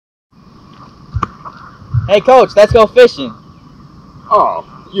Hey coach, let's go fishing. Oh,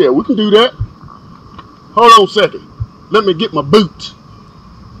 yeah, we can do that. Hold on a second. Let me get my boots.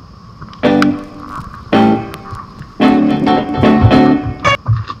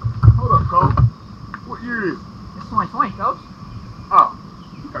 Hold up, Cole. What year is it? It's 2020, coach. Oh,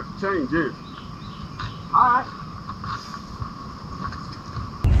 you got to change it. Alright.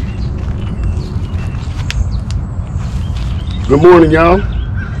 Good morning, y'all.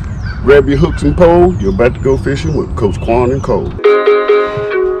 Grab your hooks and pole. You're about to go fishing with Coach Quan and Cole.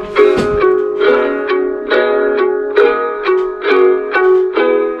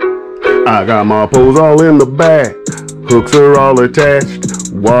 I got my poles all in the back. Hooks are all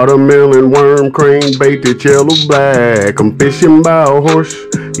attached. Watermelon, worm, crane, baited yellow black. I'm fishing by a horse.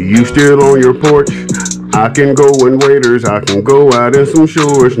 You still on your porch? I can go in waders, I can go out in some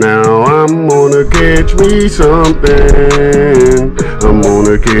shores. Now I'm gonna catch me something. I'm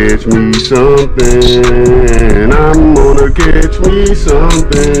gonna catch me something. I'm gonna catch me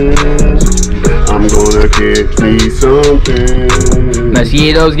something. I'm gonna catch me something.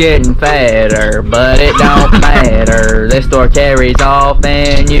 Mosquitoes getting fatter, but it don't matter. This store carries off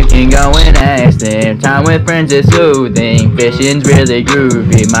and you can go and ask them. Time with friends is soothing, fishing's really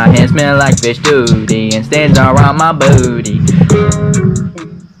groovy. My hands smell like fish duty and stains are on my booty.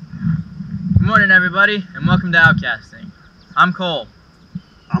 Good morning everybody and welcome to Outkasting. I'm Cole.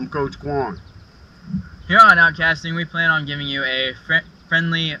 I'm Coach Quan. Here on Outkasting we plan on giving you a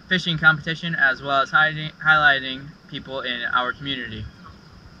friendly fishing competition as well as highlighting people in our community.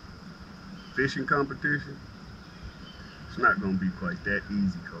 Fishing competition? It's not going to be quite that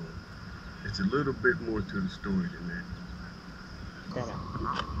easy, Cole. It's a little bit more to the story than that.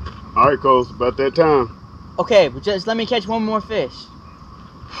 All right, Cole, it's about that time. Okay, but just let me catch one more fish.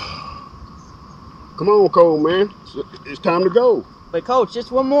 Come on, Cole, man. It's time to go. But coach,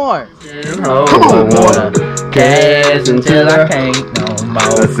 just one more. Come on, boy. Cast until I can't no more.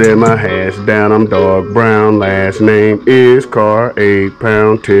 I set my hash down, I'm dark brown. Last name is Carr.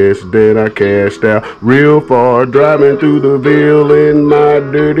 8-pound test that I cashed out real far. Driving through the Ville in my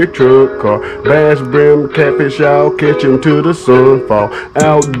dirty truck car. Bass, brim, catfish, I'll catch 'em till the sun fall.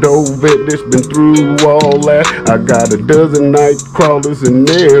 Outdoor vet that's been through all that. I got a dozen night crawlers and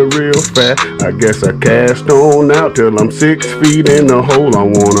they're real fat. I guess I cast on out till I'm 6 feet in the hole. I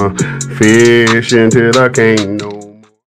wanna fish until I can't no